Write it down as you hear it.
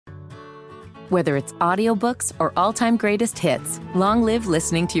Whether it's audiobooks or all-time greatest hits, long live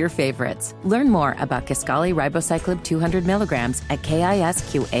listening to your favorites. Learn more about Kisqali Ribociclib 200 milligrams at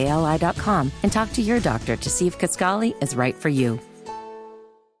KISQALI.com and talk to your doctor to see if Kisqali is right for you.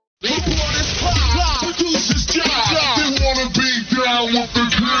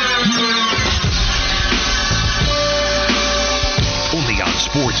 Only on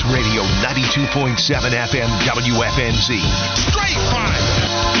Sports Radio 92.7 FM WFNZ. Straight fire!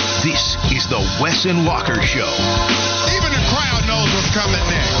 This is the Wes and Walker Show. Even the crowd knows what's coming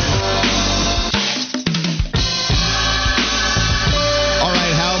next. All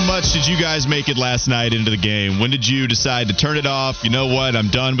right, how much did you guys make it last night into the game? When did you decide to turn it off? You know what? I'm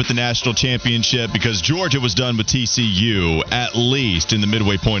done with the national championship, because Georgia was done with TCU at least in the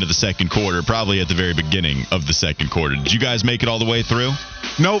midway point of the second quarter, probably at the very beginning of the second quarter. Did you guys make it all the way through?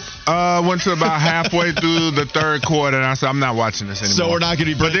 Nope. Went to about halfway through the third quarter, and I said, I'm not watching this anymore. So we're not going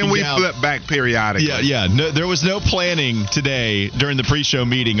to be breaking down. But then we flip back periodically. Yeah. No, there was no planning today during the pre-show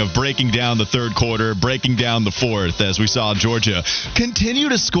meeting of breaking down the third quarter, breaking down the fourth, as we saw Georgia continue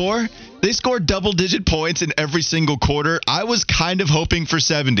to score. They scored double-digit points in every single quarter. I was kind of hoping for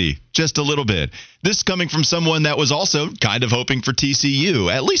 70, just a little bit. This coming from someone that was also kind of hoping for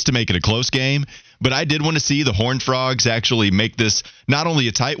TCU, at least to make it a close game. But I did want to see the Horned Frogs actually make this not only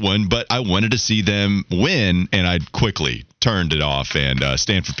a tight one, but I wanted to see them win, and I quickly turned it off. And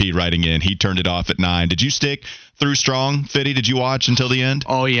Stanford Pete writing in, he turned it off at 9. Did you stick through strong? Fitty, did you watch until the end?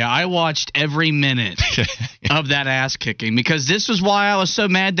 Oh, yeah. I watched every minute of that ass kicking, because this was why I was so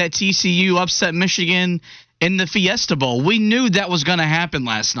mad that TCU upset Michigan in the Fiesta Bowl. We knew that was going to happen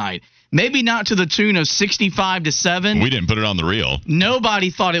last night. Maybe not to the tune of 65-7. We didn't put it on the reel. Nobody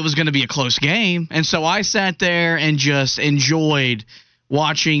thought it was going to be a close game. And so I sat there and just enjoyed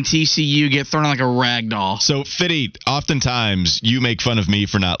watching TCU get thrown like a rag doll. So, Fitty, oftentimes you make fun of me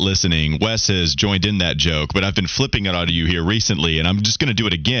for not listening. Wes has joined in that joke, but I've been flipping it on you here recently, and I'm just going to do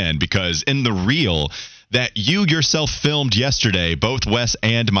it again, because in the reel that you yourself filmed yesterday, both Wes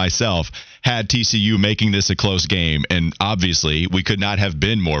and myself had TCU making this a close game, and obviously we could not have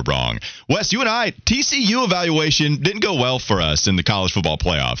been more wrong. Wes, you and I, TCU evaluation didn't go well for us in the college football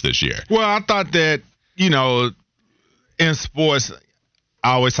playoff this year. Well, I thought that, in sports,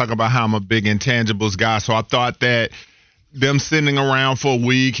 I always talk about how I'm a big intangibles guy, so I thought that them sitting around for a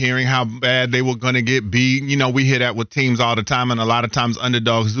week, hearing how bad they were going to get beat. We hear that with teams all the time, and a lot of times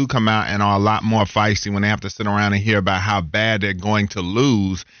underdogs do come out and are a lot more feisty when they have to sit around and hear about how bad they're going to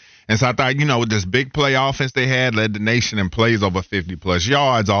lose. And so I thought, with this big play offense they had, led the nation in plays over 50-plus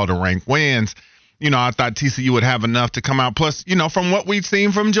yards, all the ranked wins, I thought TCU would have enough to come out. Plus, from what we've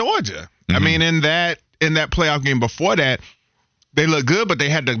seen from Georgia. Mm-hmm. I mean, in that playoff game before that, they looked good, but they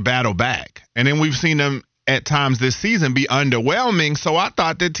had to battle back. And then we've seen them at times this season be underwhelming. So I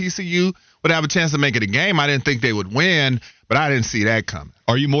thought that TCU would have a chance to make it a game. I didn't think they would win, but I didn't see that coming.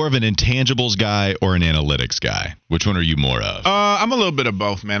 Are you more of an intangibles guy or an analytics guy? Which one are you more of? I'm a little bit of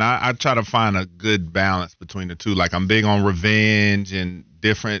both, man. I try to find a good balance between the two. Like, I'm big on revenge and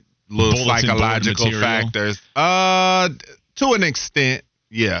different little psychological factors. To an extent,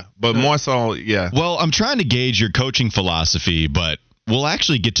 yeah. But more so, yeah. Well, I'm trying to gauge your coaching philosophy, but we'll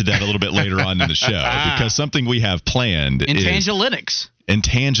actually get to that a little bit later on in the show, because something we have planned Intangilytics.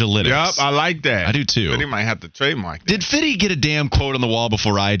 Intangilytics. Yep, I like that. I do too. But he might have to trademark that. Did Fitty get a damn quote on the wall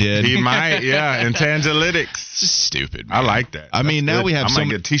before I did? He might, yeah. Intangilytics. Stupid, man. I like that. I mean, now we have I might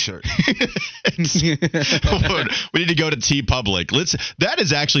get a t-shirt. We need to go to TeePublic. That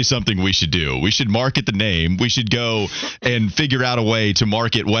is actually something we should do. We should market the name. We should go and figure out a way to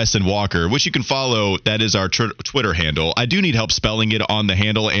market Wes and Walker, which you can follow. That is our Twitter handle. I do need help spelling it on the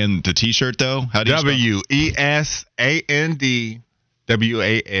handle and the t-shirt, though. How do you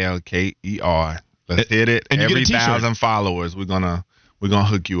WESANDWALKER. Let's hit it. And every 1,000 followers, we're gonna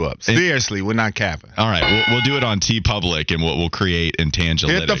hook you up. Seriously, we're not capping. All right, we'll do it on TeePublic, and we'll create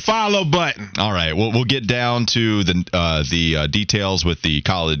Intangilytics. Hit the follow button. All right, we'll get down to the details with the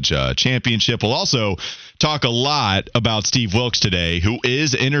college championship. We'll also talk a lot about Steve Wilks today, who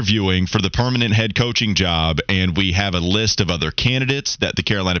is interviewing for the permanent head coaching job, and we have a list of other candidates that the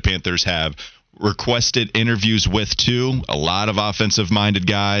Carolina Panthers have requested interviews with too. A lot of offensive-minded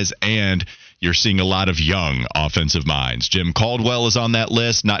guys, and you're seeing a lot of young offensive minds. Jim Caldwell is on that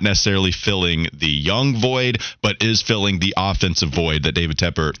list, not necessarily filling the young void, but is filling the offensive void that David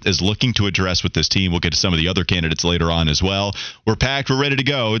Tepper is looking to address with this team. We'll get to some of the other candidates later on as well. We're packed. We're ready to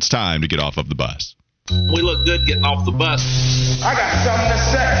go. It's time to get off of the bus. We look good getting off the bus. I got something to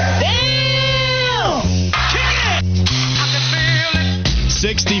say. Damn! Kick it! I can feel it.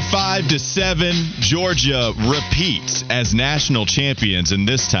 65-7, Georgia repeats as national champions, and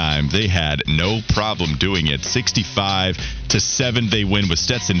this time they had no problem doing it. 65-7, they win with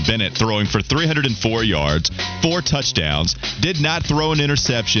Stetson Bennett throwing for 304 yards, 4 touchdowns, did not throw an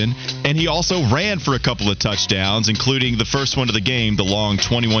interception, and he also ran for a couple of touchdowns, including the first one of the game, the long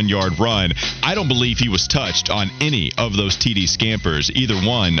 21-yard run. I don't believe he was touched on any of those TD scampers, either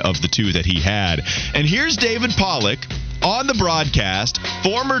one of the 2 that he had. And here's David Pollack on the broadcast,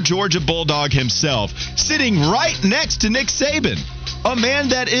 former Georgia Bulldog himself, sitting right next to Nick Saban, a man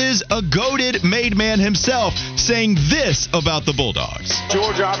that is a goated made man himself, saying this about the Bulldogs.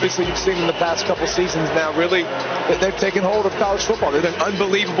 Georgia, obviously, you've seen in the past couple seasons now, really, they've taken hold of college football. They've done an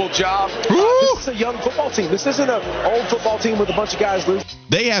unbelievable job. This is a young football team. This isn't an old football team with a bunch of guys losing.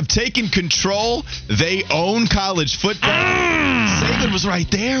 They have taken control. They own college football. Saban was right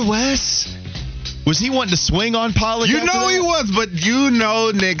there, Wes. Was he wanting to swing on Pollard? You know he was, but you know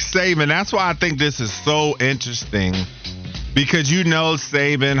Nick Saban. That's why I think this is so interesting. Because you know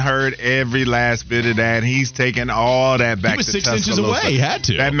Saban heard every last bit of that. He's taking all that back to Tuscaloosa. He was 6 inches away. He had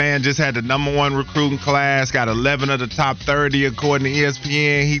to. That man just had the #1 recruiting class, got 11 of the top 30 according to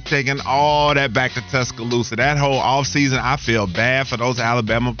ESPN. He's taking all that back to Tuscaloosa. That whole offseason, I feel bad for those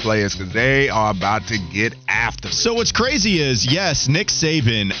Alabama players because they are about to get after it. So what's crazy is, yes, Nick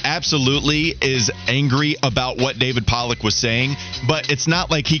Saban absolutely is angry about what David Pollack was saying, but it's not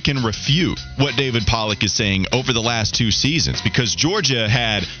like he can refute what David Pollack is saying over the last 2 seasons. Because Georgia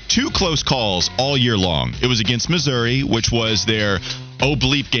had 2 close calls all year long. It was against Missouri, which was their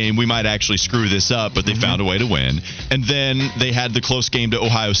bleep game. We might actually screw this up, but they found a way to win. And then they had the close game to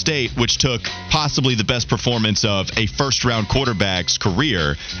Ohio State, which took possibly the best performance of a first-round quarterback's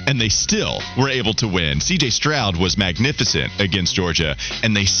career, and they still were able to win. C.J. Stroud was magnificent against Georgia,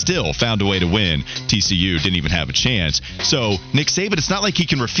 and they still found a way to win. TCU didn't even have a chance. So Nick Saban, it's not like he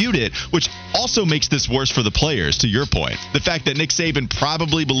can refute it, which also makes this worse for the players, to your point. The fact that Nick Saban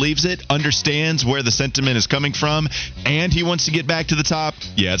probably believes it, understands where the sentiment is coming from, and he wants to get back to the top,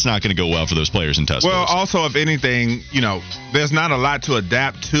 yeah, it's not going to go well for those players in Tuscaloosa. Well, also, if anything, there's not a lot to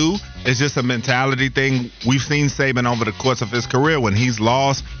adapt to. It's just a mentality thing. We've seen Saban over the course of his career when he's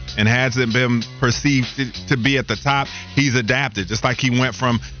lost and hasn't been perceived to be at the top, he's adapted. Just like he went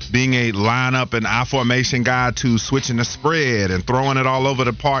from being a lineup and I-formation guy to switching the spread and throwing it all over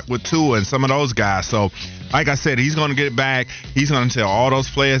the park with Tua and some of those guys. So, like I said, he's going to get back. He's going to tell all those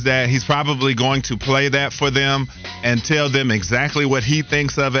players that. He's probably going to play that for them and tell them exactly what he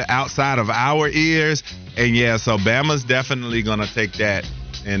thinks of it outside of our ears. And, yeah, so Bama's definitely going to take that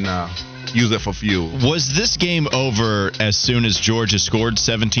and use it for fuel. Was this game over as soon as Georgia scored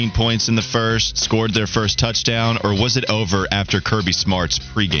 17 points in the first, scored their first touchdown, or was it over after Kirby Smart's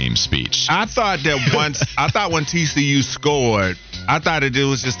pregame speech? I thought when TCU scored, I thought it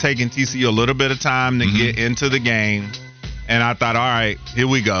was just taking TCU a little bit of time to get into the game. And I thought, all right, here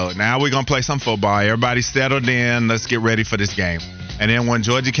we go. Now we're going to play some football. Everybody settled in. Let's get ready for this game. And then when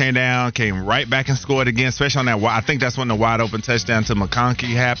Georgia came right back and scored again, especially on that, I think that's when the wide open touchdown to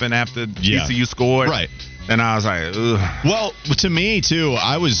McConkey happened after TCU scored. Right. And I was like, ugh. Well, to me, too,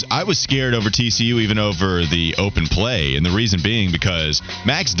 I was scared over TCU, even over the open play. And the reason being because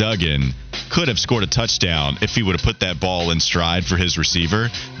Max Duggan could have scored a touchdown if he would have put that ball in stride for his receiver.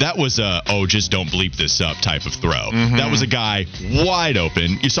 That was just don't bleep this up type of throw. That was a guy wide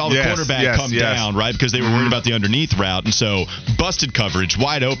open. You saw the quarterback come down, right, because they were worried about the underneath route. And so busted coverage,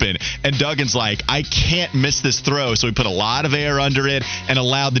 wide open. And Duggan's like, I can't miss this throw. So he put a lot of air under it and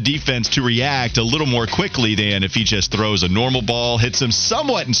allowed the defense to react a little more quickly than if he just throws a normal ball, hits him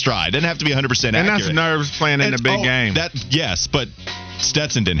somewhat in stride. Doesn't have to be 100% accurate. And that's nerves playing in a big game. Yes, but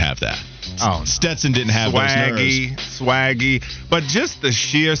Stetson didn't have that. Oh, Stetson didn't have those nerves. Swaggy. But just the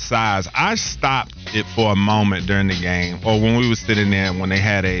sheer size. I stopped it for a moment during the game, or when we were sitting there when they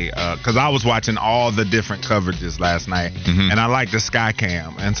had because I was watching all the different coverages last night, and I like the sky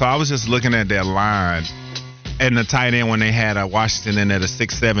cam. And so I was just looking at their line and the tight end when they had Washington in there, a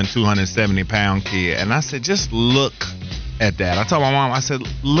 6'7", 270-pound kid. And I said, just look at that. I told my mom, I said,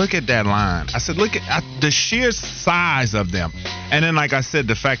 look at that line. I said, look at the sheer size of them. And then, like I said,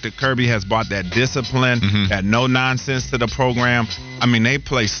 the fact that Kirby has brought that discipline, that no nonsense to the program. I mean, they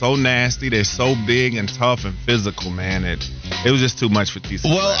play so nasty. They're so big and tough and physical, man. it was just too much for TCU.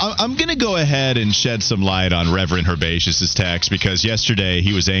 Well, I'm going to go ahead and shed some light on Reverend Herbaceous' text, because yesterday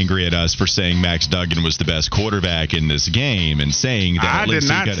he was angry at us for saying Max Duggan was the best quarterback in this game and saying that. I did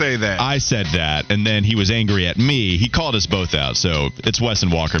not say that. I said that, and then he was angry at me. He called us both out, so it's Wes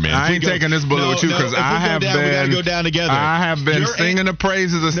and Walker, man. I ain't taking this bullet with you, because I have been. We got to go down together. I have been singing the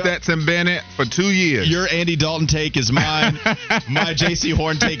praises of Stetson Bennett for 2 years. Your Andy Dalton take is mine. My J.C.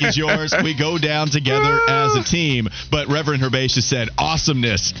 Horn take is yours. We go down together as a team. But Reverend Herbaceous said,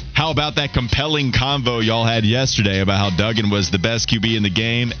 awesomeness. How about that compelling convo y'all had yesterday about how Duggan was the best QB in the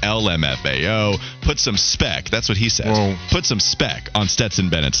game? LMFAO. Put some spec. That's what he says. Whoa. Put some spec on Stetson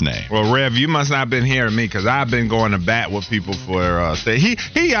Bennett's name. Well, Rev, you must not have been hearing me, because I've been going to bat with people for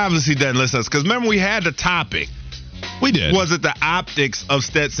he obviously doesn't listen to us, because remember we had the topic. We did. Was it the optics of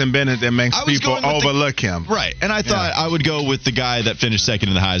Stetson Bennett that makes people overlook him? Right. And I thought I would go with the guy that finished second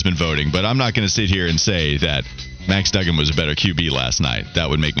in the Heisman voting, but I'm not going to sit here and say that Max Duggan was a better QB last night. That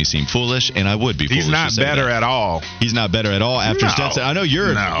would make me seem foolish, and I would be foolish. He's not better at all. He's not better at all after Stetson. I know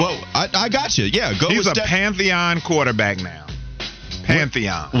you're. No. Well, I got you. Yeah, go He's with a Pantheon quarterback now.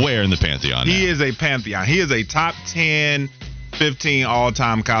 Pantheon. Where in the Pantheon now? He is a Pantheon. He is a top 10, 15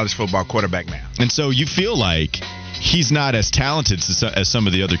 all-time college football quarterback now. And so you feel like he's not as talented as some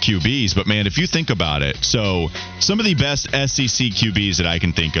of the other QBs, but man, if you think about it, so some of the best SEC QBs that I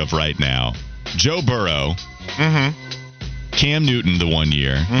can think of right now, Joe Burrow, Cam Newton the 1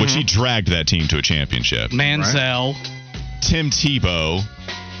 year, which he dragged that team to a championship. Mansell. Right? Tim Tebow.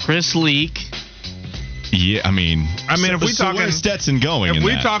 Chris Leak. Yeah, I mean, if we talking, where's Stetson going? If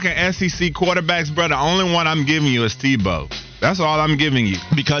we talking SEC quarterbacks, brother, the only one I'm giving you is Tebow. That's all I'm giving you.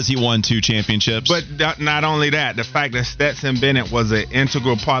 Because he won 2 championships. But not only that, the fact that Stetson Bennett was an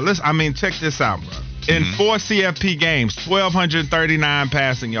integral part. Listen, check this out, bro. In 4 CFP games, 1,239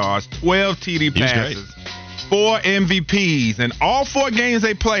 passing yards, 12 TD passes, 4 MVPs, and all 4 games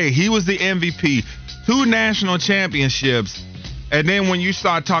they played, he was the MVP. 2 national championships. And then when you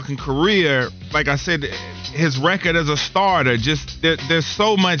start talking career, like I said, his record as a starter, just there's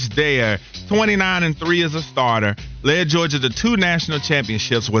so much there. 29-3 as a starter, led Georgia to 2 national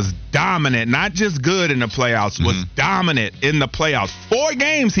championships, was dominant, not just good in the playoffs, was dominant in the playoffs. 4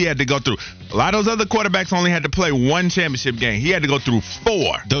 games he had to go through. A lot of those other quarterbacks only had to play 1 championship game. He had to go through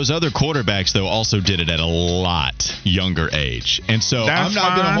 4. Those other quarterbacks, though, also did it at a lot younger age. And so I'm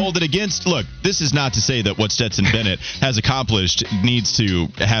not going to hold it against. Look, this is not to say that what Stetson Bennett has accomplished needs to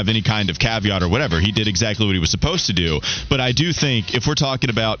have any kind of caveat or whatever. He did exactly what he was supposed to do. But I do think if we're talking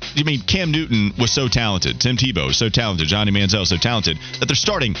about, Cam Newton was so talented. Tim Tebow was so talented. Johnny Manziel so talented that they're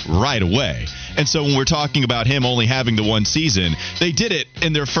starting right away. And so when we're talking about him only having the 1 season, they did it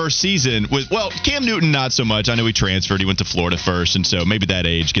in their first season with, Cam Newton not so much. I know he transferred. He went to Florida first, and so maybe that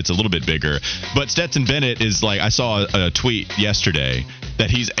age gets a little bit bigger. But Stetson Bennett is like, I saw a tweet yesterday that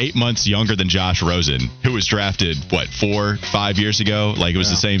he's 8 months younger than Josh Rosen, who was drafted, 4, 5 years ago? Like, it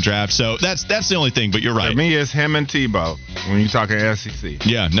was the same draft. So that's the only thing, but you're right. For me, it's him and Tebow when you're talking SEC.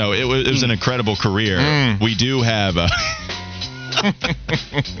 Yeah, no, it was an incredible career. We do have Fucking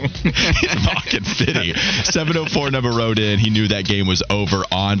Fitty. 704 number wrote in. He knew that game was over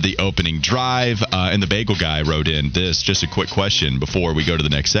on the opening drive. And the Bagel Guy wrote in this. Just a quick question before we go to the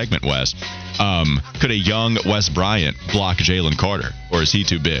next segment, Wes. Could a young Wes Bryant block Jalen Carter, or is he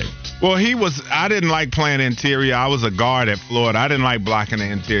too big? Well, I didn't like playing interior. I was a guard at Florida. I didn't like blocking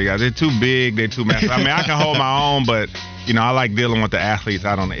the interior. They're too big. They're too massive. I can hold my own, but I like dealing with the athletes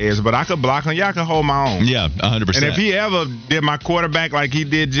out on the edge. But I could block them. Yeah, I can hold my own. Yeah, 100%. And if he ever did my quarterback like he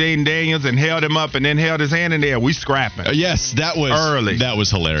did Jaden Daniels and held him up and then held his hand in there, we scrapping. Yes, that was early. That was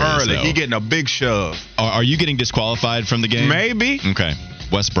hilarious. Early. Though. He getting a big shove. Are you getting disqualified from the game? Maybe. Okay.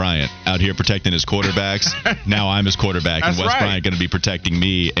 Wes Bryant out here protecting his quarterbacks. Now I'm his quarterback, and Wes Bryant going to be protecting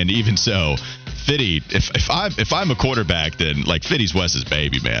me. And even so, Fitty, if I'm a quarterback, then Fitty's Wes's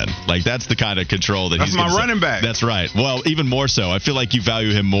baby, man. That's the kind of control that he's. That's my running back. That's right. Well, even more so. I feel like you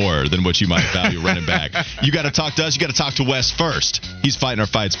value him more than what you might value running back. You got to talk to us. You got to talk to Wes first. He's fighting our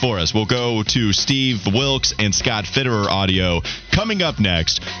fights for us. We'll go to Steve Wilks and Scott Fitterer audio coming up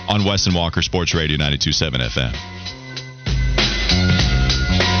next on Wes and Walker Sports Radio 92.7 FM.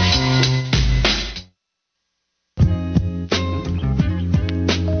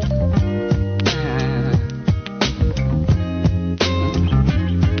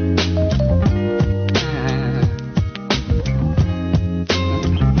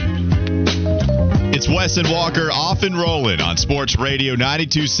 Wes and Walker off and rolling on Sports Radio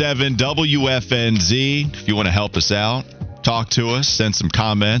 92.7 WFNZ. If you want to help us out, talk to us, send some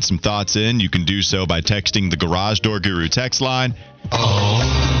comments, some thoughts in, you can do so by texting the Garage Door Guru text line.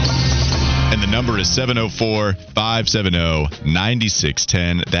 And the number is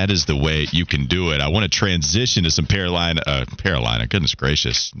 704-570-9610. That is the way you can do it. I want to transition to some Carolina, goodness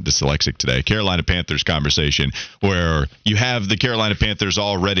gracious, dyslexic today, Carolina Panthers conversation, where you have the Carolina Panthers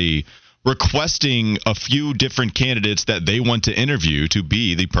already requesting a few different candidates that they want to interview to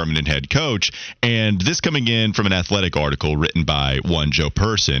be the permanent head coach. And this coming in from an Athletic article written by one Joe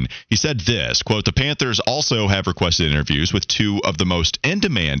Person. He said this, quote, "The Panthers also have requested interviews with two of the most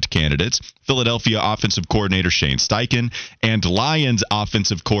in-demand candidates, Philadelphia offensive coordinator Shane Steichen and Lions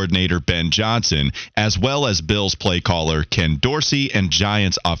offensive coordinator Ben Johnson, as well as Bills play caller Ken Dorsey and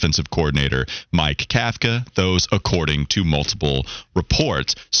Giants offensive coordinator Mike Kafka, those according to multiple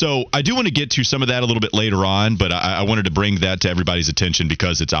reports." So I do want to get to some of that a little bit later on, but I wanted to bring that to everybody's attention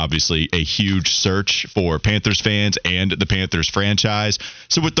because it's obviously a huge search for Panthers fans and the Panthers franchise.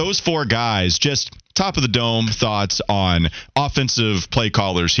 So with those four guys, just top of the dome thoughts on offensive play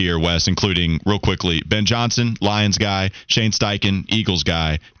callers here, Wes, including, real quickly, Ben Johnson, Lions guy, Shane Steichen, Eagles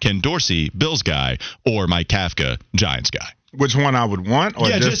guy, Ken Dorsey, Bills guy, or Mike Kafka, Giants guy. Which one I would want, or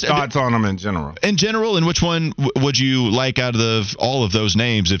just thoughts on them in general? In general, and which one would you like out of all of those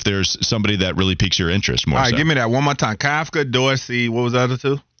names if there's somebody that really piques your interest more? All right, give me that one more time. Kafka, Dorsey, what was the other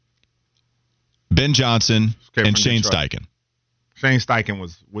two? Ben Johnson and Shane Steichen. Shane Steichen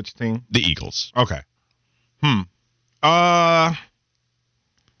was which team? The Eagles. Okay. None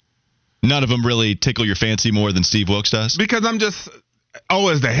of them really tickle your fancy more than Steve Wilks does? Because I'm just... Oh,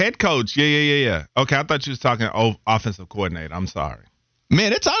 as the head coach. Yeah. Okay, I thought you was talking offensive coordinator. I'm sorry.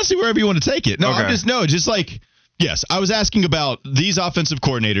 Man, it's honestly wherever you want to take it. No, okay. Just like, yes, I was asking about these offensive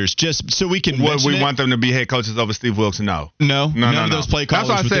coordinators just so we can Would we want them to be head coaches over Steve Wilks? No. None of those play callers.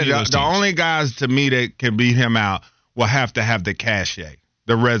 That's what I said. The only guys to me that can beat him out will have to have the cachet,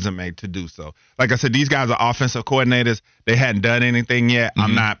 the resume to do so. Like I said, these guys are offensive coordinators. They hadn't done anything yet. Mm-hmm.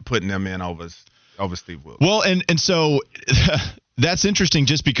 I'm not putting them in over Steve Wilks. Well, and so... That's interesting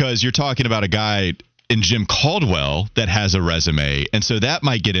just because you're talking about a guy in Jim Caldwell that has a resume, and so that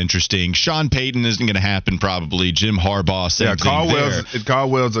might get interesting. Sean Payton isn't going to happen probably. Jim Harbaugh, same thing there.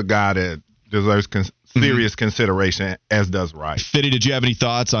 Caldwell's a guy that deserves serious consideration, as does Wright. Fitty, did you have any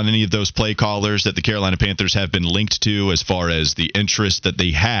thoughts on any of those play callers that the Carolina Panthers have been linked to as far as the interest that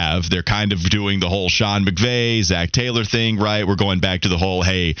they have? They're kind of doing the whole Sean McVay, Zach Taylor thing, right? We're going back to the whole,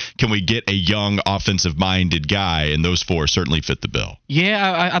 hey, can we get a young offensive-minded guy? And those four certainly fit the bill.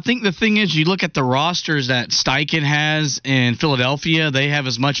 Yeah, I think the thing is you look at the rosters that Steichen has in Philadelphia. They have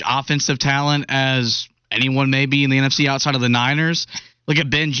as much offensive talent as anyone maybe in the NFC outside of the Niners. Look at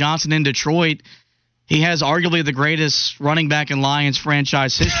Ben Johnson in Detroit. He has arguably the greatest running back in Lions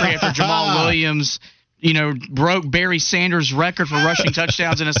franchise history after Jamal Williams, broke Barry Sanders' record for rushing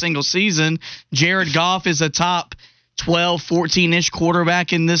touchdowns in a single season. Jared Goff is a top 12, 14-ish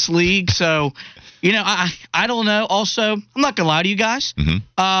quarterback in this league. So, I don't know. Also, I'm not going to lie to you guys. Mm-hmm.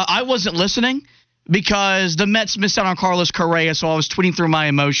 I wasn't listening because the Mets missed out on Carlos Correa, so I was tweeting through my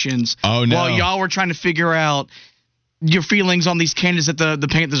emotions while y'all were trying to figure out your feelings on these candidates that the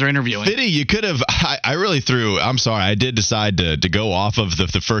Panthers are interviewing. Fitty, you could have. I really threw. I'm sorry. I did decide to go off of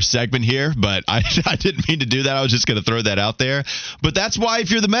the first segment here, but I didn't mean to do that. I was just going to throw that out there. But that's why if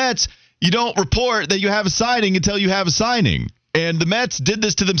you're the Mets, you don't report that you have a signing until you have a signing. And the Mets did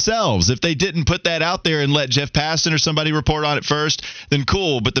this to themselves. If they didn't put that out there and let Jeff Passan or somebody report on it first, then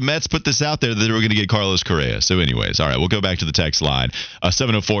cool. But the Mets put this out there that they were going to get Carlos Correa. So anyways, all right, we'll go back to the text line.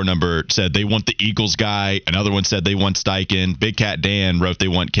 704 number said they want the Eagles guy. Another one said they want Steichen. Big Cat Dan wrote they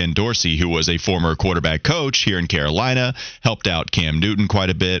want Ken Dorsey, who was a former quarterback coach here in Carolina, helped out Cam Newton quite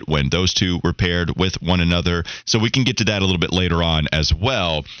a bit when those two were paired with one another. So we can get to that a little bit later on as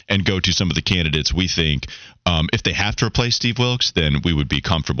well and go to some of the candidates we think if they have to replace Steve Wilks, then we would be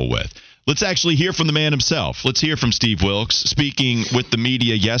comfortable with. Let's actually hear from the man himself. Let's hear from Steve Wilks speaking with the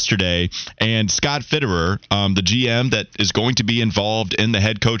media yesterday, and Scott Fitterer, the GM that is going to be involved in the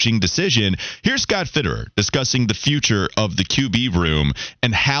head coaching decision. Here's Scott Fitterer discussing the future of the QB room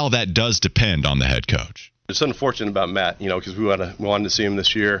and how that does depend on the head coach. It's unfortunate about Matt, because we wanted to see him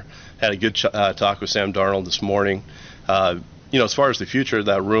this year. Had a good talk with Sam Darnold this morning. As far as the future of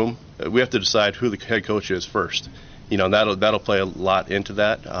that room, we have to decide who the head coach is first. And that'll play a lot into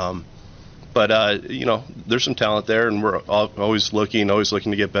that. But there's some talent there, and we're always looking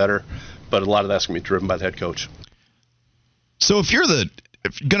to get better. But a lot of that's going to be driven by the head coach. So if you're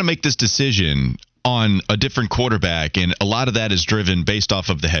going to make this decision on a different quarterback, and a lot of that is driven based off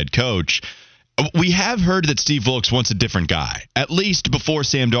of the head coach, we have heard that Steve Wilks wants a different guy, at least before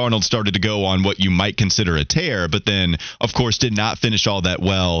Sam Darnold started to go on what you might consider a tear, but then, of course, did not finish all that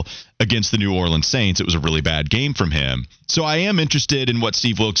well against the New Orleans Saints. It was a really bad game from him. So I am interested in what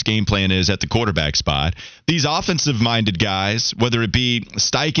Steve Wilks' game plan is at the quarterback spot. These offensive-minded guys, whether it be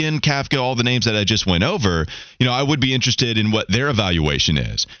Steichen, Kafka, all the names that I just went over, I would be interested in what their evaluation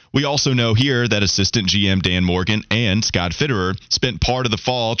is. We also know here that assistant GM Dan Morgan and Scott Fitterer spent part of the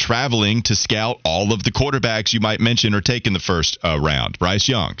fall traveling to scout all of the quarterbacks you might mention or take in the first round. Bryce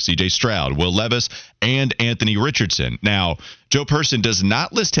Young, C.J. Stroud, Will Levis, and Anthony Richardson. Now, Joe Person does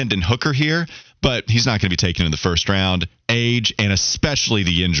not list Hendon Hooker here, but he's not going to be taken in the first round. Age and especially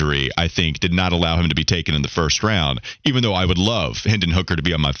the injury, I think, did not allow him to be taken in the first round, even though I would love Hendon Hooker to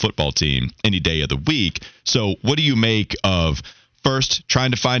be on my football team any day of the week. So what do you make of first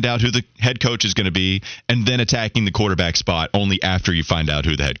trying to find out who the head coach is going to be and then attacking the quarterback spot only after you find out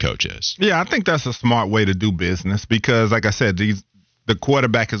who the head coach is? Yeah, I think that's a smart way to do business because, like I said, the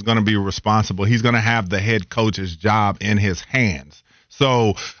quarterback is going to be responsible. He's going to have the head coach's job in his hands.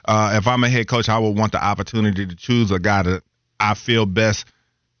 So if I'm a head coach, I would want the opportunity to choose a guy that I feel best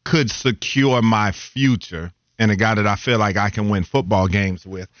could secure my future and a guy that I feel like I can win football games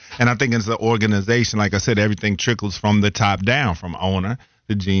with. And I think as an organization, like I said, everything trickles from the top down, from owner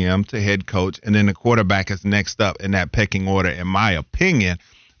to GM to head coach, and then the quarterback is next up in that pecking order, in my opinion.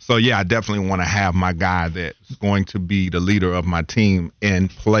 So, yeah, I definitely want to have my guy that's going to be the leader of my team in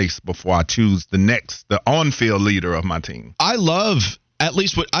place before I choose the on-field leader of my team. I love what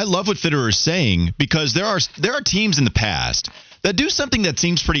Fitterer is saying because there are teams in the past that do something that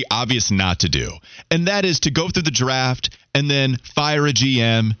seems pretty obvious not to do, and that is to go through the draft and then fire a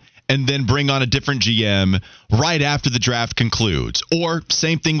GM and then bring on a different GM right after the draft concludes. Or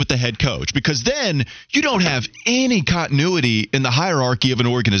same thing with the head coach, because then you don't have any continuity in the hierarchy of an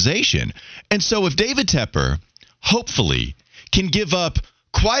organization. And so if David Tepper, hopefully, can give up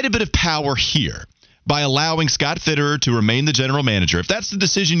quite a bit of power here by allowing Scott Fitterer to remain the general manager, if that's the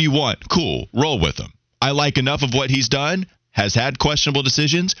decision you want, cool, roll with him. I like enough of what he's done, has had questionable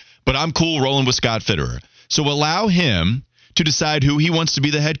decisions, but I'm cool rolling with Scott Fitterer. So allow him to decide who he wants to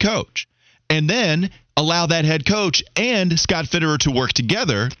be the head coach. And then allow that head coach and Scott Fitterer to work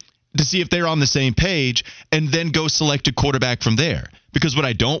together to see if they're on the same page and then go select a quarterback from there. Because what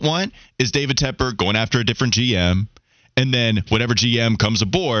I don't want is David Tepper going after a different GM, and then whatever GM comes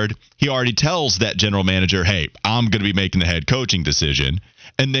aboard, he already tells that general manager, hey, I'm going to be making the head coaching decision.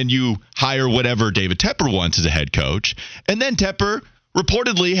 And then you hire whatever David Tepper wants as a head coach. And then Tepper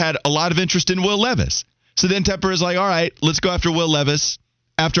reportedly had a lot of interest in Will Levis. So then Tepper is like, all right, let's go after Will Levis.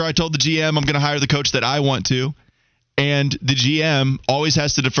 After I told the GM I'm going to hire the coach that I want to. And the GM always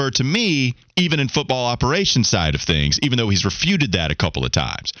has to defer to me, even in football operations side of things, even though he's refuted that a couple of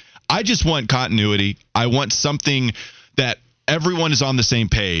times. I just want continuity. I want something that everyone is on the same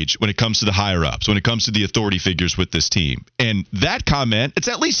page when it comes to the higher-ups, when it comes to the authority figures with this team. And that comment, it's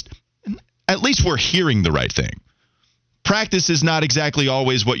at least we're hearing the right thing. Practice is not exactly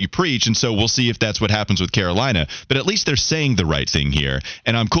always what you preach, and so we'll see if that's what happens with Carolina. But at least they're saying the right thing here,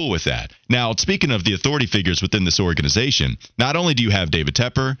 and I'm cool with that. Now, speaking of the authority figures within this organization, not only do you have David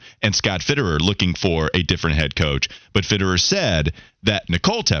Tepper and Scott Fitterer looking for a different head coach, but Fitterer said that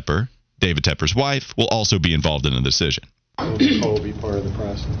Nicole Tepper, David Tepper's wife, will also be involved in the decision. Will Nicole be part of the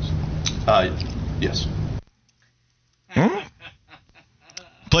process? Yes.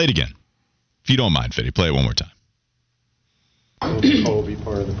 Play it again. If you don't mind, Fitty, play it one more time. Will Nicole be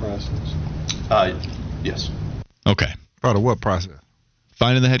part of the process? Yes. Okay. Part of what process?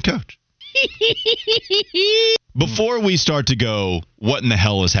 Finding the head coach. Before we start to go, what in the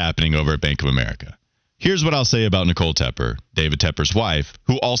hell is happening over at Bank of America? Here's what I'll say about Nicole Tepper, David Tepper's wife,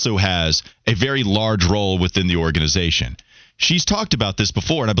 who also has a very large role within the organization. She's talked about this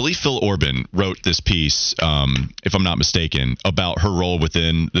before, and I believe Phil Orban wrote this piece, if I'm not mistaken, about her role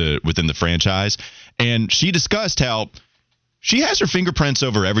within the franchise. And she discussed how she has her fingerprints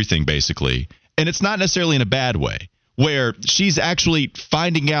over everything, basically, and it's not necessarily in a bad way, where she's actually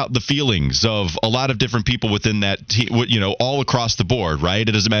finding out the feelings of a lot of different people within that team, all across the board, right?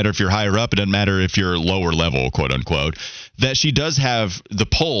 It doesn't matter if you're higher up. It doesn't matter if you're lower level, quote unquote, that she does have the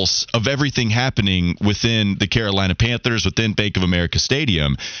pulse of everything happening within the Carolina Panthers, within Bank of America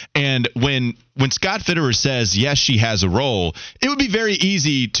Stadium. And when Scott Fitterer says, yes, she has a role, it would be very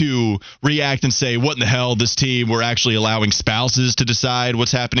easy to react and say, what in the hell, this team, we're actually allowing spouses to decide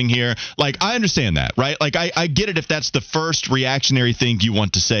what's happening here. Like, I understand that, right? Like, I get it if that's the first reactionary thing you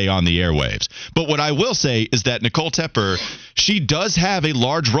want to say on the airwaves. But what I will say is that Nicole Tepper, she does have a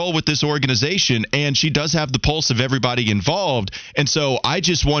large role with this organization, and she does have the pulse of everybody involved. And so I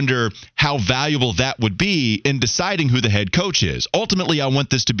just wonder how valuable that would be in deciding who the head coach is. Ultimately, I want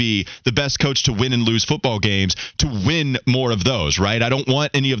this to be the best coach coach to win and lose football games to win more of those, right? I don't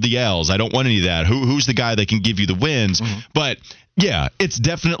want any of the L's. I don't want any of that. Who's the guy that can give you the wins? Mm-hmm. But yeah, it's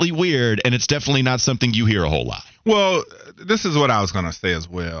definitely weird, and it's definitely not something you hear a whole lot. Well, this is what I was going to say as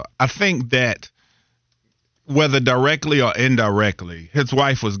well. I think that whether directly or indirectly, his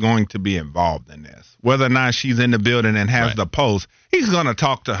wife was going to be involved in this. Whether or not she's in the building and has the post, he's going to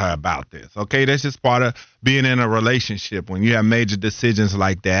talk to her about this, okay? That's just part of being in a relationship. When you have major decisions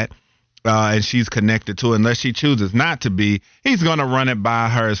like that, and she's connected to it, unless she chooses not to be, he's going to run it by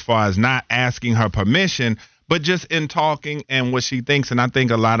her as far as not asking her permission, but just in talking and what she thinks. And I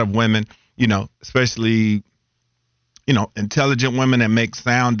think a lot of women, especially, intelligent women that make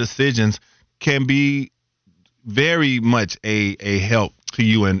sound decisions can be very much a help to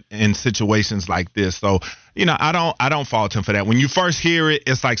you in situations like this. So, I don't fault him for that. When you first hear it,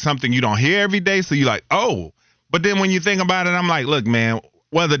 it's like something you don't hear every day. So you're like, oh, but then when you think about it, I'm like, look, man,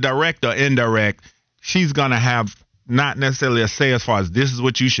 whether direct or indirect, she's going to have not necessarily a say as far as this is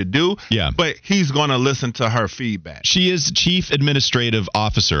what you should do, but he's going to listen to her feedback. She is Chief Administrative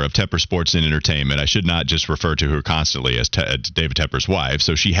Officer of Tepper Sports and Entertainment. I should not just refer to her constantly as David Tepper's wife.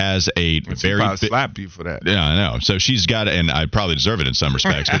 So she has a very slap you for that. Yeah, I know. So she's got, and I probably deserve it in some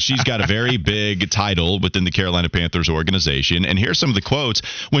respects, but she's got a very big title within the Carolina Panthers organization. And here's some of the quotes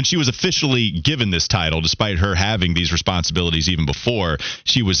when she was officially given this title, despite her having these responsibilities even before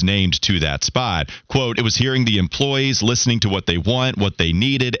she was named to that spot. Quote, "It was hearing the employees, listening to what they want, what they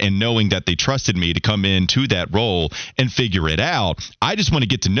needed, and knowing that they trusted me to come into that role and figure it out. I just want to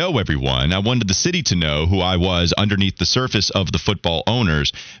get to know everyone. I wanted the city to know who I was underneath the surface of the football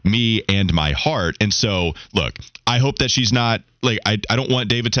owners, me and my heart." And so, look, I hope that she's not, I don't want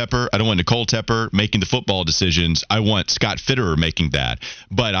David Tepper, I don't want Nicole Tepper making the football decisions. I want Scott Fitterer making that.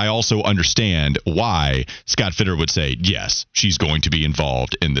 But I also understand why Scott Fitterer would say, yes, she's going to be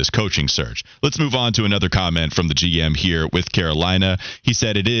involved in this coaching search. Let's move on to another comment from the GM here with Carolina. He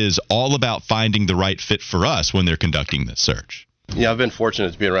said it is all about finding the right fit for us when they're conducting this search. Yeah, I've been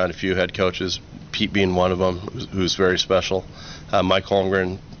fortunate to be around a few head coaches, Pete being one of them, who's very special. Mike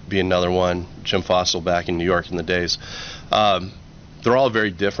Holmgren being another one, Jim Fossil back in New York in the days. They're all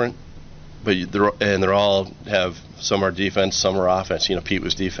very different, but they're all have some are defense, some are offense. Pete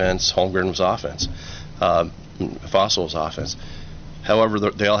was defense, Holmgren was offense, Fossil was offense. However,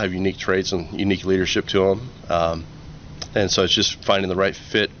 they all have unique traits and unique leadership to them, and so it's just finding the right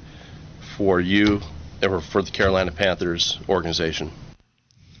fit for you or for the Carolina Panthers organization.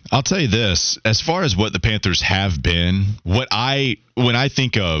 I'll tell you this, as far as what the Panthers have been, when I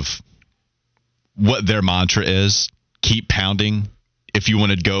think of what their mantra is, keep pounding. If you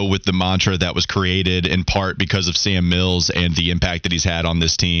want to go with the mantra that was created in part because of Sam Mills and the impact that he's had on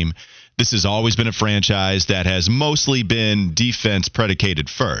this team, this has always been a franchise that has mostly been defense predicated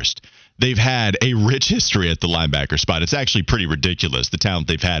first. They've had a rich history at the linebacker spot. It's actually pretty ridiculous, the talent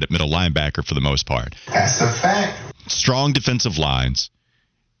they've had at middle linebacker for the most part. That's a fact. Strong defensive lines.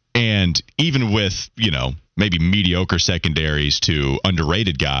 And even with, maybe mediocre secondaries to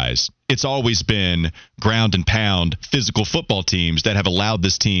underrated guys, it's always been ground and pound physical football teams that have allowed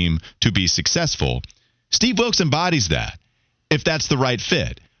this team to be successful. Steve Wilks embodies that, if that's the right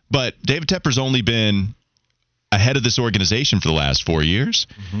fit. But David Tepper's only been ahead of this organization for the last 4 years.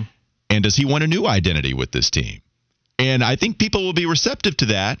 Mm-hmm. And does he want a new identity with this team? And I think people will be receptive to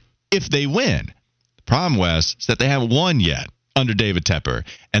that if they win. The problem, Wes, is that they haven't won yet under David Tepper.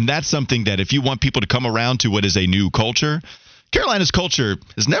 And that's something that if you want people to come around to what is a new culture, Carolina's culture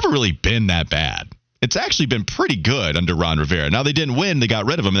has never really been that bad. It's actually been pretty good under Ron Rivera. Now, they didn't win. They got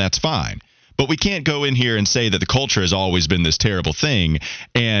rid of him, and that's fine. But we can't go in here and say that the culture has always been this terrible thing.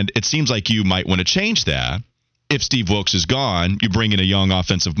 And it seems like you might want to change that. If Steve Wilks is gone, you bring in a young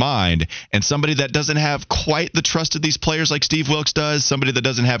offensive mind and somebody that doesn't have quite the trust of these players like Steve Wilks does, somebody that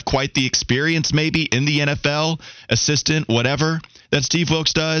doesn't have quite the experience maybe in the NFL, assistant, whatever, that Steve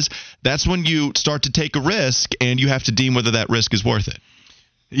Wilks does. That's when you start to take a risk, and you have to deem whether that risk is worth it.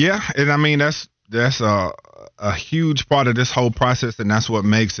 Yeah, and I mean, that's a huge part of this whole process, and that's what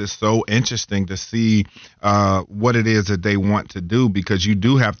makes it so interesting to see what it is that they want to do, because you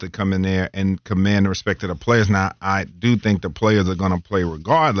do have to come in there and command the respect of the players. Now, I do think the players are going to play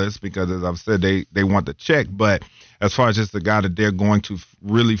regardless because, as I've said, they want the check. But as far as just the guy that they're going to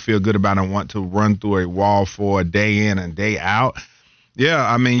really feel good about and want to run through a wall for day in and day out, yeah,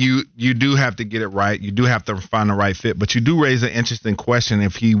 I mean, you do have to get it right. You do have to find the right fit. But you do raise an interesting question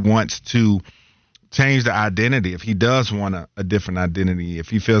if he wants to change the identity, if he does want a different identity, if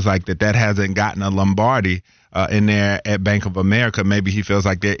he feels like that hasn't gotten a Lombardi in there at Bank of America, maybe he feels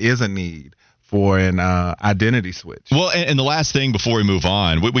like there is a need for an identity switch. Well, and the last thing before we move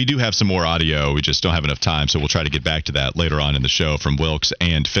on, we do have some more audio. We just don't have enough time, so we'll try to get back to that later on in the show from Wilks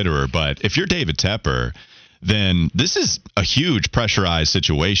and Fitterer. But if you're David Tepper, then this is a huge pressurized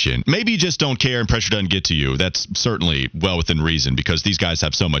situation. Maybe you just don't care and pressure doesn't get to you. That's certainly well within reason because these guys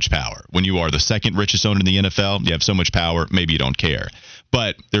have so much power. When you are the second richest owner in the NFL, you have so much power, maybe you don't care.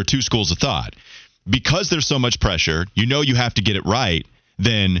 But there are two schools of thought. Because there's so much pressure, you have to get it right,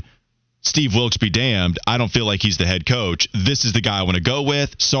 then Steve Wilks be damned. I don't feel like he's the head coach. This is the guy I want to go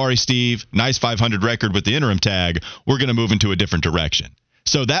with. Sorry, Steve. Nice 500 record with the interim tag. We're going to move into a different direction.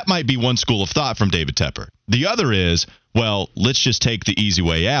 So that might be one school of thought from David Tepper. The other is, well, let's just take the easy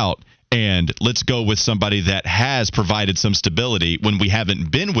way out and let's go with somebody that has provided some stability when we haven't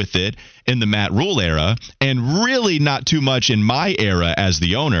been with it in the Matt Rule era and really not too much in my era as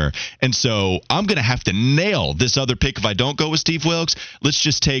the owner. And so I'm going to have to nail this other pick if I don't go with Steve Wilks. Let's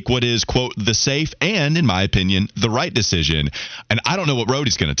just take what is, quote, the safe and, in my opinion, the right decision. And I don't know what road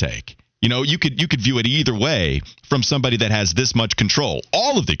he's going to take. You could view it either way from somebody that has this much control,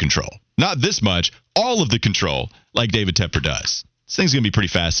 all of the control, not this much, all of the control like David Tepper does. This thing's going to be pretty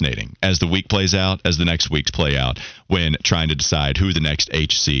fascinating as the week plays out, as the next weeks play out when trying to decide who the next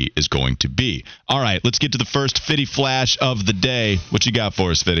HC is going to be. All right, let's get to the first Fitty Flash of the day. What you got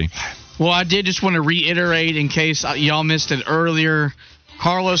for us, Fitty? Well, I did just want to reiterate in case y'all missed it earlier.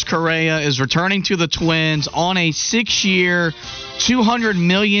 Carlos Correa is returning to the Twins on a 6-year, $200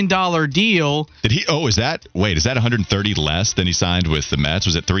 million deal. Did he? Oh, is that 130 less than he signed with the Mets?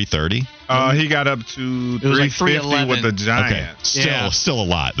 Was it 330? He got up to 350 with the Giants. Okay. Still a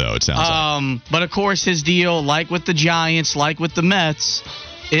lot, though, it sounds like. But, of course, his deal, like with the Giants, like with the Mets,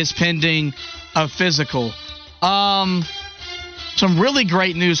 is pending a physical. Some really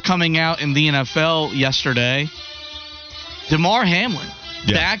great news coming out in the NFL yesterday. Damar Hamlin.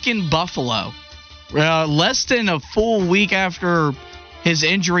 Back in Buffalo. Less than a full week after his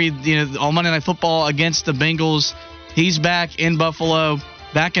injury on Monday Night Football against the Bengals, he's back in Buffalo,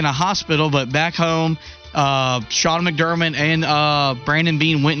 back in a hospital, but back home. Sean McDermott and Brandon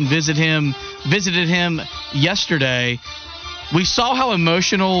Beane went and visited him yesterday. We saw how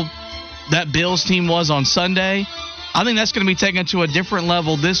emotional that Bills team was on Sunday. I think that's going to be taken to a different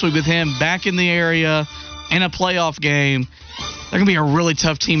level this week with him back in the area in a playoff game. They're going to be a really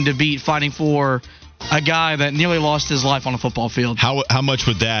tough team to beat, fighting for a guy that nearly lost his life on a football field. How much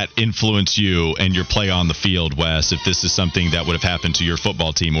would that influence you and your play on the field, Wes, if this is something that would have happened to your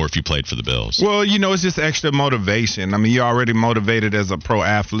football team or if you played for the Bills? Well, it's just extra motivation. I mean, you're already motivated as a pro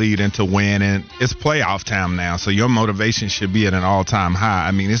athlete and to win, and it's playoff time now, so your motivation should be at an all-time high.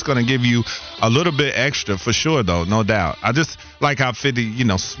 I mean, it's going to give you a little bit extra for sure, though, no doubt. I just like how 50,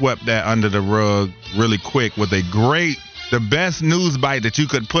 swept that under the rug really quick with the best news bite that you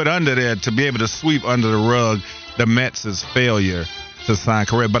could put under there to be able to sweep under the rug the Mets' failure to sign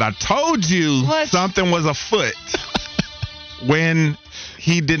Correa. But I told you something was afoot when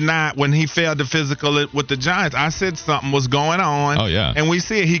he failed the physical with the Giants. I said something was going on. Oh, yeah. And we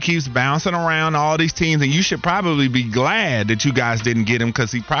see it. He keeps bouncing around all these teams, and you should probably be glad that you guys didn't get him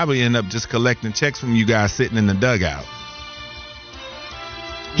because he probably ended up just collecting checks from you guys sitting in the dugout.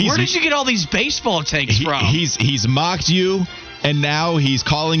 Where did you get all these baseball takes from? He's mocked you, and now he's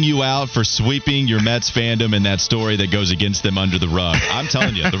calling you out for sweeping your Mets fandom in that story that goes against them under the rug. I'm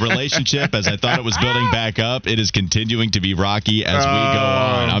telling you, the relationship, as I thought it was building back up, it is continuing to be rocky as we go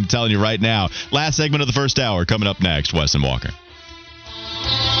on. I'm telling you right now. Last segment of the first hour coming up next, Wes and Walker.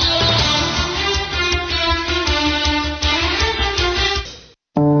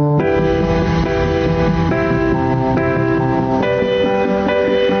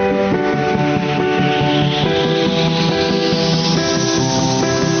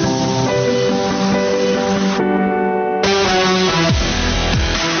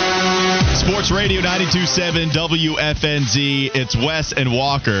 Radio 92.7 WFNZ. It's Wes and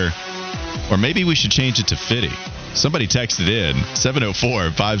Walker. Or maybe we should change it to Fitty. Somebody texted in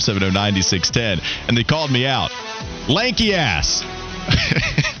 704-570-9610 and they called me out. Lanky ass.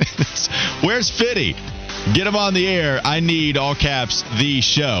 Where's Fitty? Get him on the air. I need, all caps, the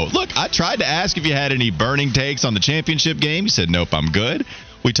show. Look, I tried to ask if you had any burning takes on the championship game. You said, nope, I'm good.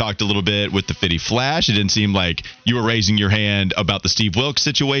 We talked a little bit with the Fitty Flash. It didn't seem like you were raising your hand about the Steve Wilks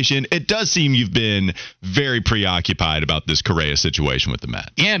situation. It does seem you've been very preoccupied about this Correa situation with the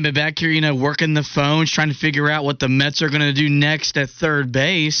Mets. Yeah, but back here, working the phones, trying to figure out what the Mets are going to do next at third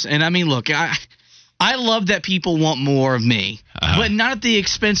base. And, I mean, look, I love that people want more of me, but not at the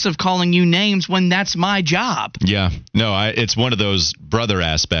expense of calling you names when that's my job. Yeah. No, it's one of those brother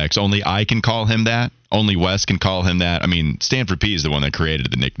aspects. Only I can call him that. Only Wes can call him that. I mean, Stanford P is the one that created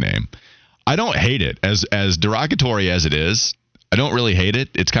the nickname. I don't hate it. As derogatory as it is, I don't really hate it.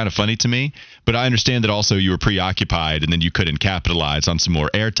 It's kind of funny to me. But I understand that also you were preoccupied and then you couldn't capitalize on some more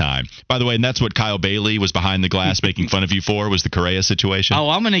airtime. By the way, and that's what Kyle Bailey was behind the glass making fun of you for, was the Correa situation. Oh,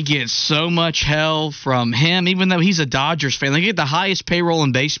 I'm going to get so much hell from him, even though he's a Dodgers fan. They get the highest payroll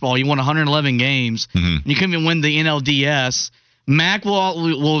in baseball. You won 111 games. Mm-hmm. You couldn't even win the NLDS. Mac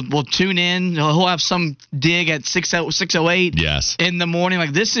will tune in. He'll have some dig at 6:08 in the morning.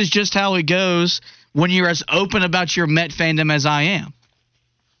 Like, this is just how it goes when you're as open about your Met fandom as I am.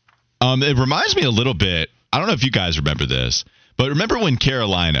 It reminds me a little bit, I don't know if you guys remember this, but remember when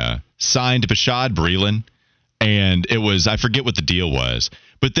Carolina signed Bashad Breeland? And it was, I forget what the deal was,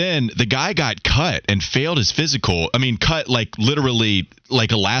 but then the guy got cut and failed his physical. I mean, cut like literally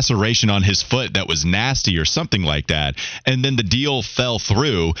like a laceration on his foot that was nasty or something like that. And then the deal fell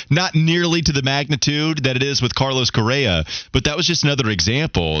through, not nearly to the magnitude that it is with Carlos Correa, but that was just another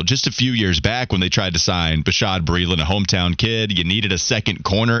example. Just a few years back when they tried to sign Bashad Breeland, a hometown kid, you needed a second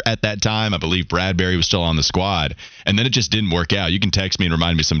corner at that time. I believe Bradbury was still on the squad. And then it just didn't work out. You can text me and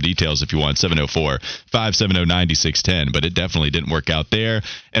remind me some details if you want, 704-570-9610. But it definitely didn't work out there.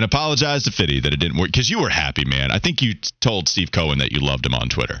 And apologize to Fitty that it didn't work, because you were happy, man. I think you told Steve Cohen that you loved him on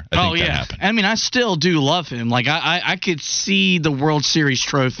Twitter. I think that happened. I mean, I still do love him. Like, I could see the World Series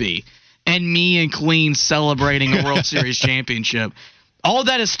trophy and me and Queen celebrating a World Series championship. All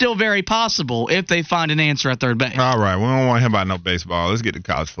that is still very possible if they find an answer at third base. All right, we don't want to hear about no baseball. Let's get to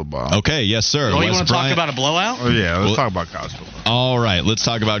college football. Okay, yes, sir. Oh, you want to talk about a blowout? Oh, yeah, let's talk about college football. All right, let's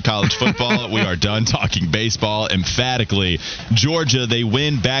talk about college football. We are done talking baseball. Emphatically, Georgia, they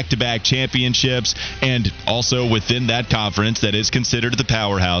win back-to-back championships, and also within that conference that is considered the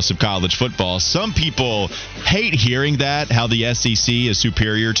powerhouse of college football. Some people hate hearing that, how the SEC is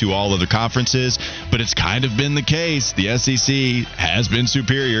superior to all other conferences, but it's kind of been the case. The SEC has been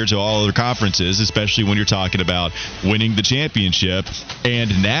superior to all other conferences, especially when you're talking about winning the championship.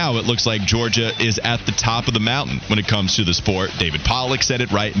 And now it looks like Georgia is at the top of the mountain when it comes to the sport. David Pollack said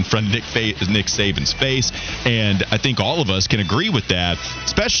it right in front of Nick Saban's face, and I think all of us can agree with that,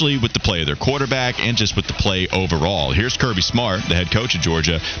 especially with the play of their quarterback and just with the play overall. Here's Kirby Smart, the head coach of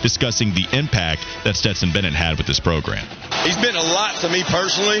Georgia, discussing the impact that Stetson Bennett had with this program. He's meant a lot to me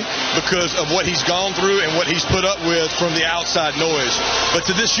personally because of what he's gone through and what he's put up with from the outside noise. But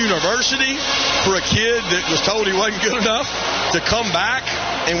to this university, for a kid that was told he wasn't good enough, to come back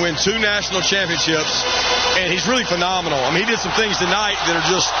and win 2 national championships, and he's really phenomenal. I mean, he did some things tonight that are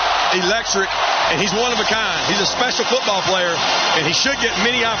just electric, and he's one of a kind. He's a special football player, and he should get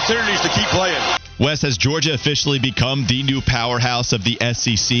many opportunities to keep playing. Wes, has Georgia officially become the new powerhouse of the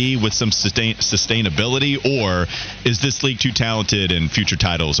SEC with some sustainability, or is this league too talented and future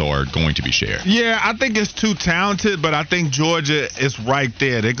titles are going to be shared? Yeah, I think it's too talented, but I think Georgia is right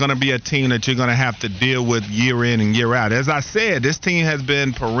there. They're going to be a team that you're going to have to deal with year in and year out. As I said, this team has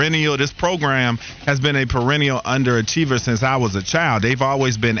been perennial. This program has been a perennial underachiever since I was a child. They've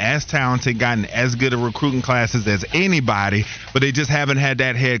always been as talented, gotten as good at recruiting classes as anybody, but they just haven't had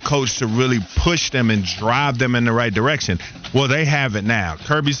that head coach to really push them and drive them in the right direction. Well, they have it now.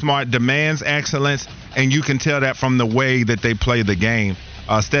 Kirby Smart demands excellence, and you can tell that from the way that they play the game.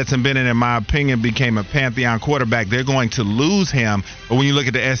 Stetson Bennett, in my opinion, became a Pantheon quarterback. They're going to lose him. But when you look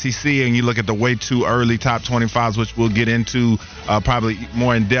at the SEC and you look at the way too early top 25s, which we'll get into probably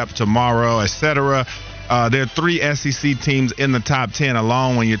more in depth tomorrow, etc., there are 3 SEC teams in the top 10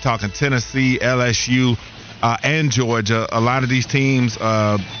 alone when you're talking Tennessee, LSU, and Georgia. A lot of these teams,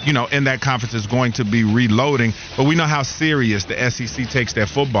 in that conference is going to be reloading. But we know how serious the SEC takes their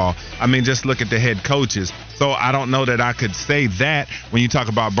football. I mean, just look at the head coaches. So I don't know that I could say that when you talk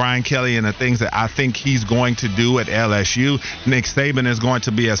about Brian Kelly and the things that I think he's going to do at LSU. Nick Saban is going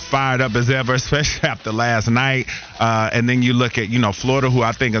to be as fired up as ever, especially after last night. And then you look at, Florida, who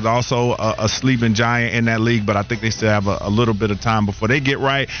I think is also a sleeping giant in that league, but I think they still have a little bit of time before they get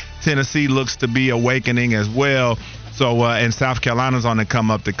right. Tennessee looks to be awakening as well. So, and South Carolina's on the come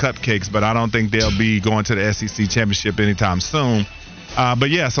up, the Cupcakes, but I don't think they'll be going to the SEC championship anytime soon. But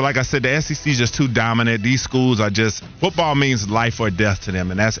yeah, so like I said, the SEC is just too dominant. These schools are just, football means life or death to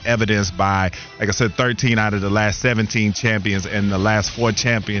them, and that's evidenced by, like I said, 13 out of the last 17 champions and the last 4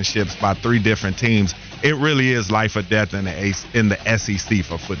 championships by 3 different teams. It really is life or death in the SEC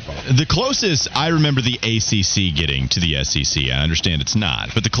for football. The closest I remember the ACC getting to the SEC, I understand it's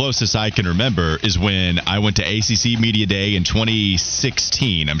not, but the closest I can remember is when I went to ACC Media Day in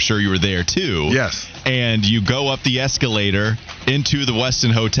 2016. I'm sure you were there too. Yes. And you go up the escalator into the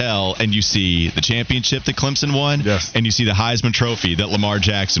Westin Hotel and you see the championship that Clemson won, yes, and you see the Heisman Trophy that Lamar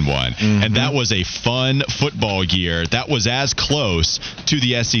Jackson won. Mm-hmm. And that was a fun football year. That was as close to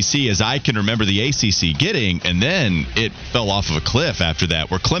the SEC as I can remember the ACC getting, and then it fell off of a cliff after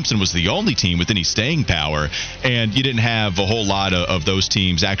that, where Clemson was the only team with any staying power, and you didn't have a whole lot of those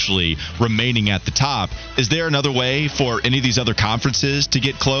teams actually remaining at the top. Is there another way for any of these other conferences to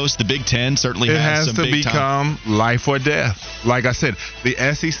get close? The Big Ten certainly has some big time. It has to become life or death. Like I said, the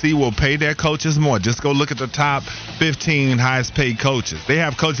SEC will pay their coaches more. Just go look at the top 15 highest paid coaches. They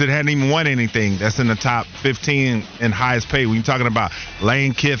have coaches that hadn't even won anything that's in the top 15 in highest paid. When you're talking about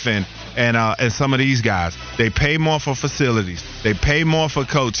Lane Kiffin and some of these guys, they pay more for facilities. They pay more for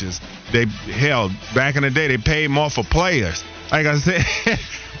coaches. Back in the day, they paid more for players. Like I said,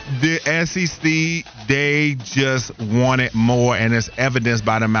 the SEC, they just wanted more, and it's evidenced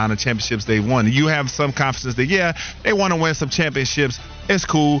by the amount of championships they won. You have some conferences that, they want to win some championships. It's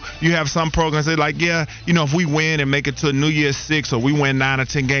cool. You have some programs that like, if we win and make it to New Year's 6 or we win 9 or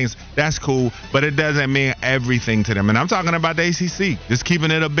 10 games, that's cool, but it doesn't mean everything to them. And I'm talking about the ACC, just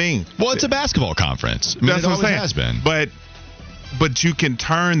keeping it a bean. Well, it's a basketball conference. That's what I'm saying. Has been. But you can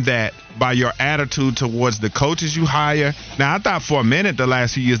turn that by your attitude towards the coaches you hire. Now, I thought for a minute the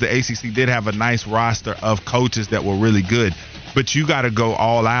last few years the ACC did have a nice roster of coaches that were really good. But you got to go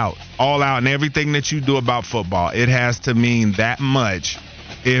all out in everything that you do about football. It has to mean that much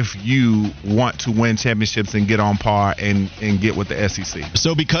if you want to win championships and get on par and get with the SEC.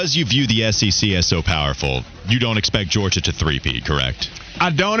 So because you view the SEC as so powerful, you don't expect Georgia to three-peat, correct? I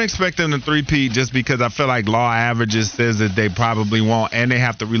don't expect them to three-peat just because I feel like law averages says that they probably won't, and they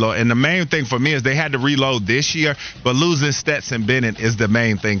have to reload. And the main thing for me is they had to reload this year, but losing Stetson Bennett is the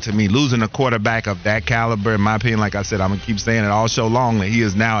main thing to me. Losing a quarterback of that caliber, in my opinion, like I said, I'm going to keep saying it all show long, that he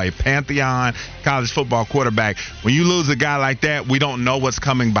is now a Pantheon college football quarterback. When you lose a guy like that, we don't know what's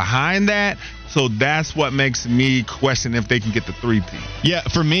coming behind that. So that's what makes me question if they can get the three-peat. Yeah,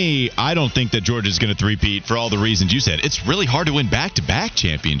 for me, I don't think that Georgia's going to three-peat for all the reasons you said. It's really hard to win back-to-back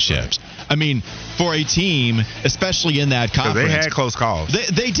championships. I mean, for a team, especially in that conference. They had close calls.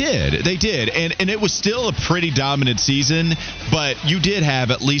 They did. And it was still a pretty dominant season, but you did have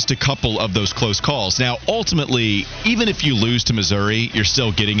at least a couple of those close calls. Now, ultimately, even if you lose to Missouri, you're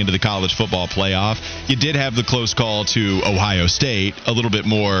still getting into the college football playoff. You did have the close call to Ohio State, a little bit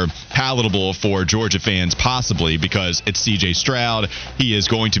more palatable for Georgia fans, possibly because it's C.J. Stroud. He is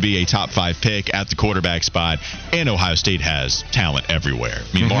going to be a top 5 pick at the quarterback spot, and Ohio State has talent everywhere.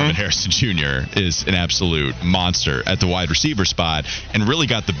 I mean, Marvin Harrison Jr. is an absolute monster at the wide receiver spot and really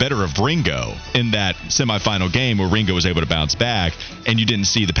got the better of Ringo in that semifinal game where Ringo was able to bounce back, and you didn't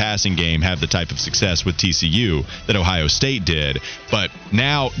see the passing game have the type of success with TCU that Ohio State did. But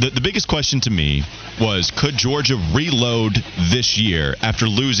now the biggest question to me was, could Georgia reload this year after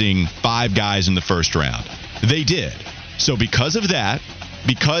losing 5 guys in the first round? They did. So because of that,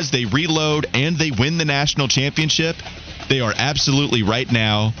 because they reload and they win the national championship, they are absolutely right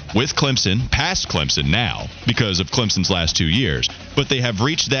now with Clemson, past Clemson now because of Clemson's last 2 years. But they have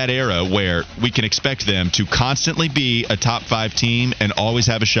reached that era where we can expect them to constantly be a top 5 team and always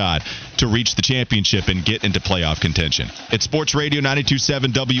have a shot to reach the championship and get into playoff contention. It's Sports Radio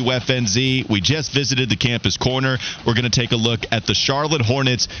 92.7 WFNZ. We just visited the Campus Corner. We're going to take a look at the Charlotte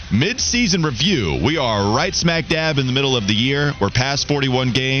Hornets mid-season review. We are right smack dab in the middle of the year. We're past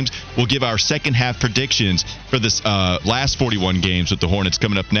 41 games. We'll give our second half predictions for this last 41 games with the Hornets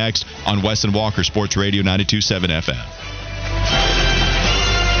coming up next on Wes and Walker Sports Radio 92.7 FM.